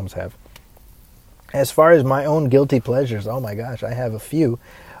Bond films have. As far as my own guilty pleasures, oh my gosh, I have a few.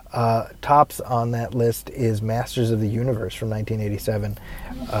 Tops on that list is Masters of the Universe from 1987,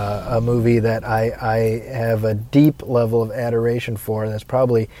 a movie that I have a deep level of adoration for. That's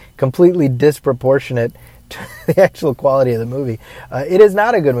probably completely disproportionate to the actual quality of the movie. It is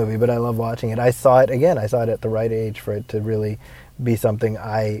not a good movie, but I love watching it. I saw it at the right age for it to really be something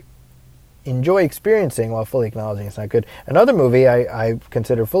I enjoy experiencing while fully acknowledging it's not good. Another movie I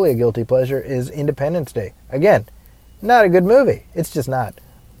consider fully a guilty pleasure is Independence Day. Again, not a good movie. It's just not.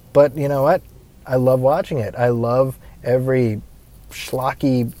 But you know what? I love watching it. I love every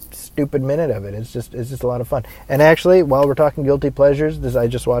schlocky, stupid minute of it. It's just a lot of fun. And actually, while we're talking guilty pleasures, I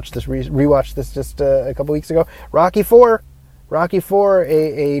just watched this, rewatched this just a couple weeks ago. Rocky IV, a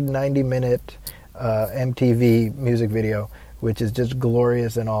 90-minute MTV music video, which is just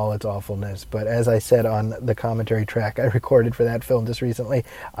glorious in all its awfulness. But as I said on the commentary track I recorded for that film just recently,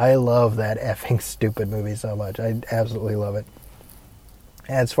 I love that effing stupid movie so much. I absolutely love it.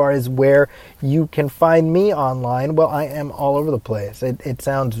 As far as where you can find me online, well, I am all over the place. It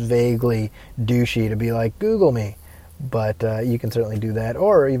sounds vaguely douchey to be like, Google me. But you can certainly do that.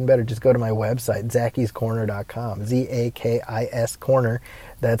 Or even better, just go to my website, zakiscorner.com, ZAKIS Corner.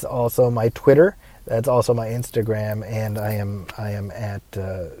 That's also my Twitter. That's also my Instagram, and I am at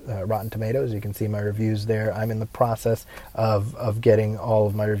Rotten Tomatoes. You can see my reviews there. I'm in the process of getting all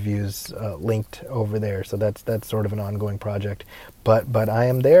of my reviews linked over there, so that's sort of an ongoing project. But I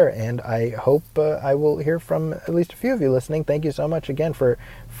am there, and I hope I will hear from at least a few of you listening. Thank you so much again for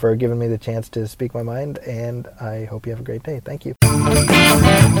giving me the chance to speak my mind, and I hope you have a great day. Thank you.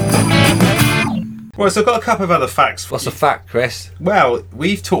 Well, so I've got a couple of other facts. What's a fact, Chris? Well,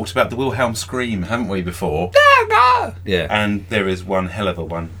 we've talked about the Wilhelm scream, haven't we, before? No! Yeah. And there is one hell of a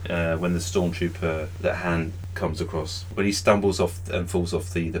one when the stormtrooper, that hand comes across, when he stumbles off and falls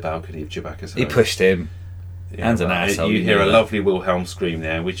off the balcony of Chewbacca's home. He pushed him. Yeah, Hand's an asshole. You hear a lovely Wilhelm scream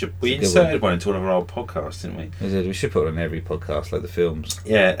there, which we inserted one into one of our old podcasts, didn't we? We should put it on every podcast, like the films.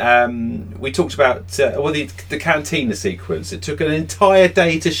 Yeah, we talked about the cantina sequence. It took an entire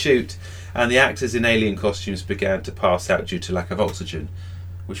day to shoot, and the actors in alien costumes began to pass out due to lack of oxygen,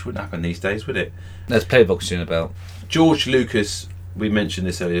 which wouldn't happen these days, would it? There's plenty of oxygen about. George Lucas, we mentioned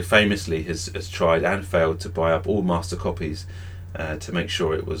this earlier, famously has tried and failed to buy up all master copies to make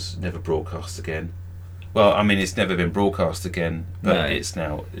sure it was never broadcast again. Well, I mean, it's never been broadcast again, but it's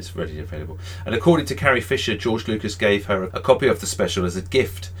readily available. And according to Carrie Fisher, George Lucas gave her a copy of the special as a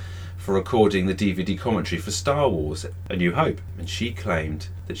gift for recording the DVD commentary for Star Wars: A New Hope. And she claimed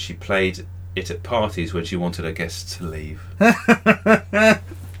that she played it at parties when she wanted her guests to leave.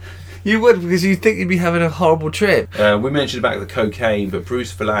 You would, because you think you'd be having a horrible trip. We mentioned about the cocaine, but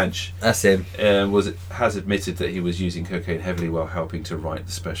Bruce Valanche, that's him, has admitted that he was using cocaine heavily while helping to write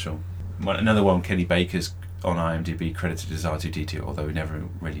the special. Another one, Kenny Baker's on IMDb credited as R2-D2, although he never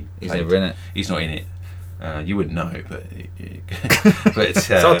really He's played. never in it. He's not in it. You wouldn't know, but it's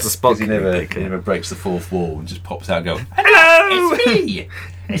hard to spot. He never breaks the fourth wall and just pops out and goes, "Hello, it's me.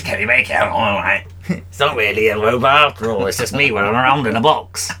 It's Kenny Baker. All right. It's not really a robot after all. It's just me running around in a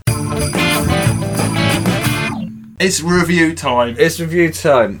box." It's review time. It's review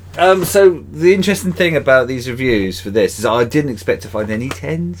time. So the interesting thing about these reviews for this is I didn't expect to find any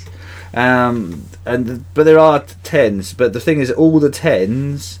 10s. But there are 10s. But the thing is, all the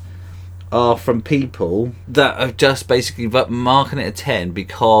 10s are from people that are just basically marking it a 10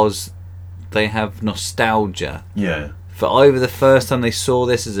 because they have nostalgia. Yeah. For either the first time they saw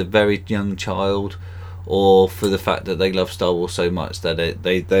this as a very young child, or for the fact that they love Star Wars so much that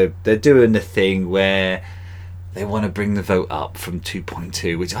they're doing the thing where they want to bring the vote up from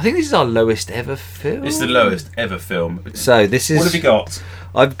 2.2, which I think this is our lowest ever film. It's the lowest ever film. So this is. What have you got?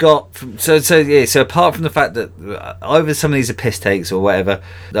 I've got so apart from the fact that either some of these are piss takes or whatever,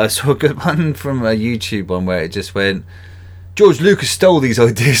 I saw a good one from a YouTube one where it just went, George Lucas stole these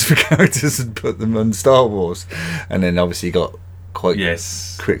ideas for characters and put them on Star Wars, and then obviously got quite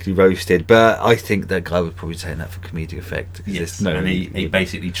quickly roasted. But I think that guy was probably saying that for comedic effect. Yes, and he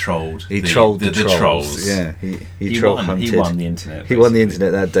basically trolled. He trolled the trolls. Yeah, he troll hunted. He won the internet. He won the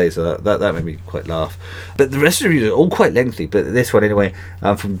internet that day, so that made me quite laugh. But the rest of the reviews are all quite lengthy. But this one anyway,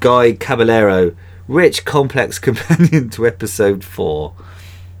 from Guy Caballero, rich, complex companion to episode 4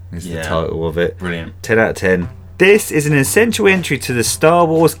 is the title of it. Brilliant. 10 out of 10. This is an essential entry to the Star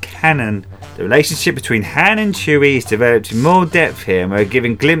Wars canon. The relationship between Han and Chewie is developed in more depth here, and we're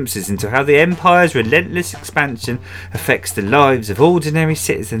given glimpses into how the Empire's relentless expansion affects the lives of ordinary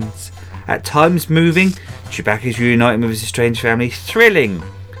citizens. At times moving, Chewbacca's reuniting with his estranged family thrilling.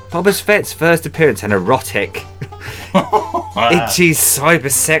 Boba Fett's first appearance and erotic. Itchy's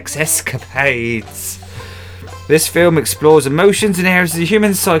cybersex escapades. This film explores emotions and areas of the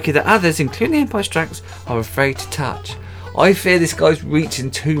human psyche that others, including the Empire Strikes, are afraid to touch. I fear this guy's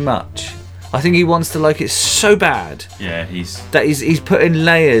reaching too much. I think he wants to like it so bad. Yeah, he's putting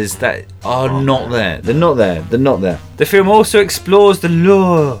layers that are not there. They're not there. The film also explores the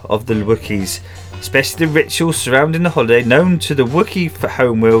lore of the Wookiees, especially the rituals surrounding the holiday known to the Wookiee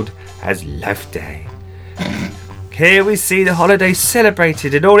homeworld as Love Day. Here we see the holiday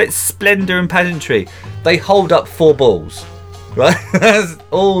celebrated in all its splendour and pageantry. They hold up 4 balls, right? That's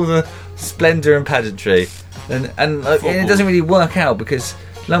all the splendour and pageantry, and it doesn't really work out because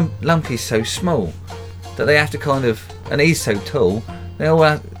Lumpy's so small that they have to kind of, and he's so tall. They all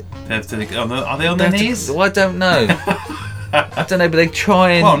have. Are they on their knees? Well, I don't know. I don't know, but they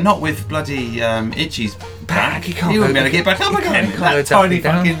try and. Well, not with bloody Itchy's back. He can't. He wouldn't be able to get back up again. That tiny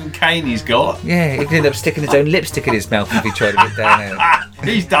fucking cane he's got. Yeah, he could end up sticking his own lipstick in his mouth if he tried to get down there.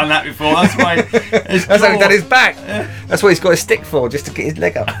 He's done that before. That's why. That's how he's done his back. That's what he's got a stick for, just to get his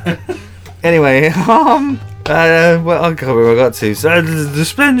leg up. Anyway, well, I can't remember where I got to. So the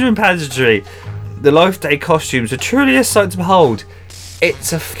splendour and pageantry, the Life Day costumes are truly a sight to behold.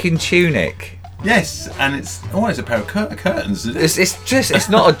 It's a fucking tunic. Yes, and it's a pair of curtains. It's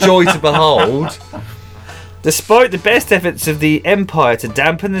not a joy to behold. Despite the best efforts of the Empire to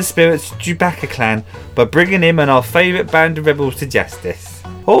dampen the spirits of Chewbacca clan by bringing him and our favourite band of rebels to justice.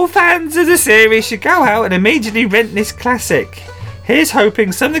 All fans of the series should go out and immediately rent this classic. Here's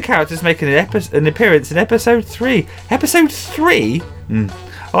hoping some of the characters make an appearance in Episode 3. Episode 3?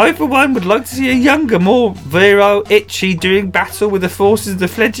 I, for one, would like to see a younger, more virile Itchy doing battle with the forces of the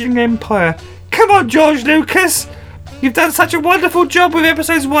fledgling Empire. Come on, George Lucas! You've done such a wonderful job with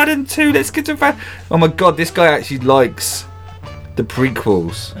episodes 1 and 2. Let's get to fan. Oh my god, this guy actually likes the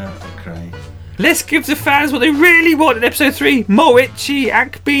prequels. Oh, okay. Let's give the fans what they really want in episode 3. More Itchy,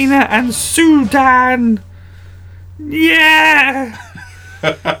 Akbina, and Sudan. Yeah!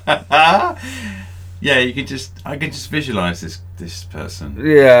 Yeah, I can just visualise this person.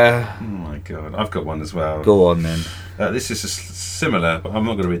 Yeah. Oh my god, I've got one as well. Go on then. This is similar, but I'm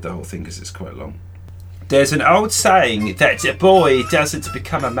not going to read the whole thing because it's quite long. There's an old saying that a boy doesn't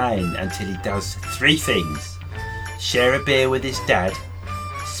become a man until he does 3 things: share a beer with his dad,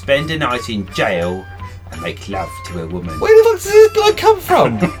 spend a night in jail, and make love to a woman. Where the fuck does this guy come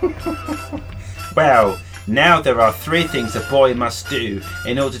from? Well, now there are 3 things a boy must do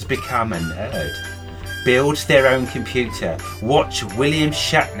in order to become a nerd. Build their own computer, watch William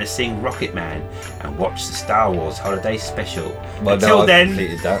Shatner sing Rocket Man, and watch the Star Wars Holiday Special. Well, Until then, I've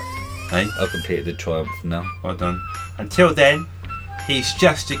completed that. Hey? I've completed the Triumph now. Well done. Until then, he's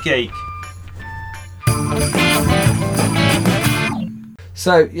just a geek.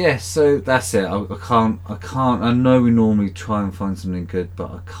 So that's it. I can't. I know we normally try and find something good, but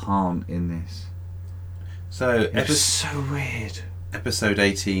I can't in this. So it's so weird. Episode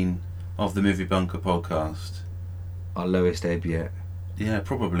 18 of the Movie Bunker podcast. Our lowest ebb yet. Yeah,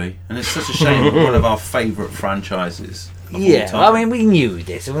 probably. And it's such a shame. One of our favourite franchises. Yeah, I mean, we knew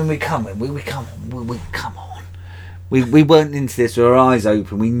this. I mean, we come on. We weren't into this with our eyes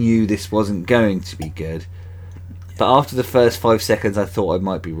open. We knew this wasn't going to be good. But after the first 5 seconds, I thought I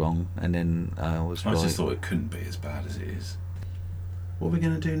might be wrong, and then I was right. I just thought it couldn't be as bad as it is. What are we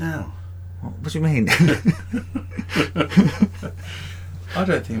going to do now? What do you mean? I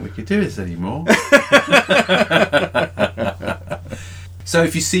don't think we could do this anymore. So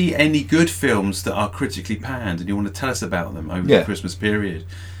if you see any good films that are critically panned and you want to tell us about them over the Christmas period,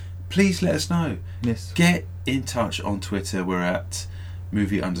 please let us know. Yes. Get in touch on Twitter. We're at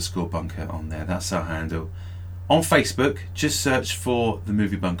movie_bunker on there. That's our handle. On Facebook, just search for the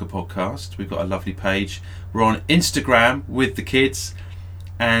Movie Bunker Podcast. We've got a lovely page. We're on Instagram with the kids.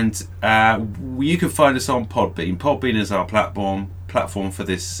 And you can find us on Podbean. Podbean is our platform for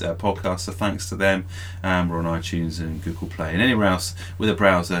this podcast, so thanks to them. We're on iTunes and Google Play and anywhere else with a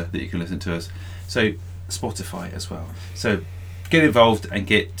browser that you can listen to us. So Spotify as well. So get involved and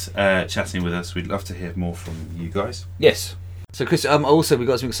get chatting with us. We'd love to hear more from you guys. Yes. So Chris, also we've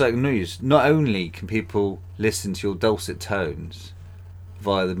got some exciting news. Not only can people listen to your dulcet tones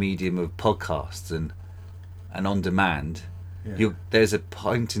via the medium of podcasts and on demand, there's a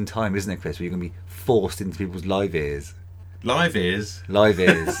point in time, isn't there, Chris, where you're going to be forced into people's live ears. Live ears? Live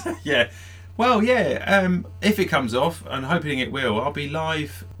ears. Yeah. Well, yeah, if it comes off, and hoping it will, I'll be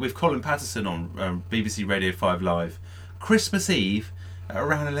live with Colin Patterson on BBC Radio 5 Live Christmas Eve at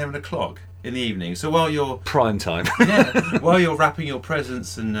around 11 o'clock in the evening. So while you're... Prime time. While you're wrapping your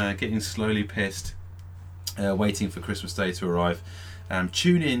presents and getting slowly pissed, waiting for Christmas Day to arrive,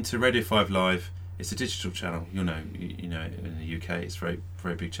 tune in to Radio 5 Live. It's a digital channel, you know it in the UK. It's a very,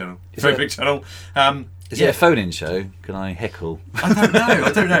 very big channel. Big channel. Is it a phone-in show? Can I heckle? I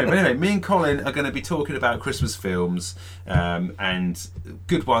don't know. But anyway, me and Colin are going to be talking about Christmas films and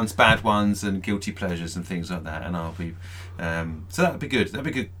good ones, bad ones, and guilty pleasures and things like that. And I'll be so that'd be good. I'm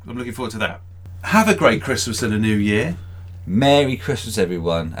looking forward to that. Have a great Christmas and a New Year. Merry Christmas,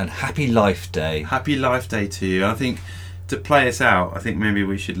 everyone, and Happy Life Day. Happy Life Day to you. I think to play us out, I think maybe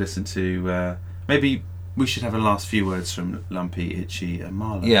we should listen to. Maybe we should have a last few words from Lumpy, Itchy and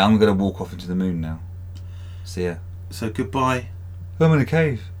Marla. Yeah, I'm going to walk off into the moon now. See ya. So goodbye. I'm in a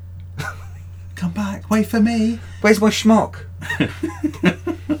cave. Come back. Wait for me. Where's my schmuck?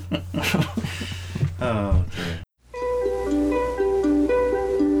 Oh dear.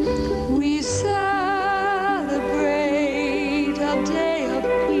 We celebrate a day of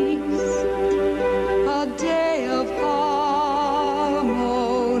peace, a day of harmony,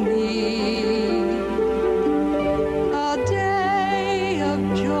 a day of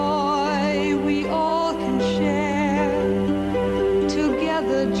joy we all can share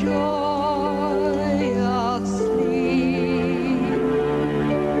together joyously,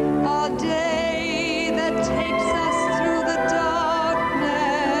 a day that takes us through the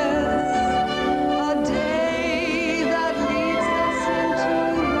darkness, a day that leads us into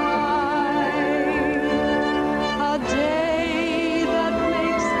light, a day that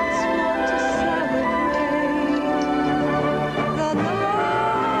makes us want to celebrate the night,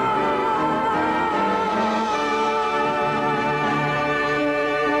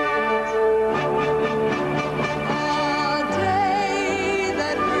 a day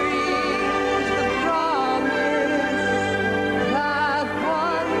that brings the promise that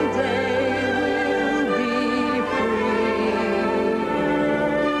one day we'll be free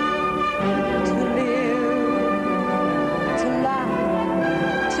to live, to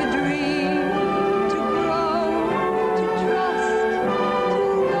laugh, to dream, to grow, to trust, to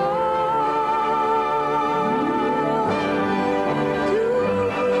love,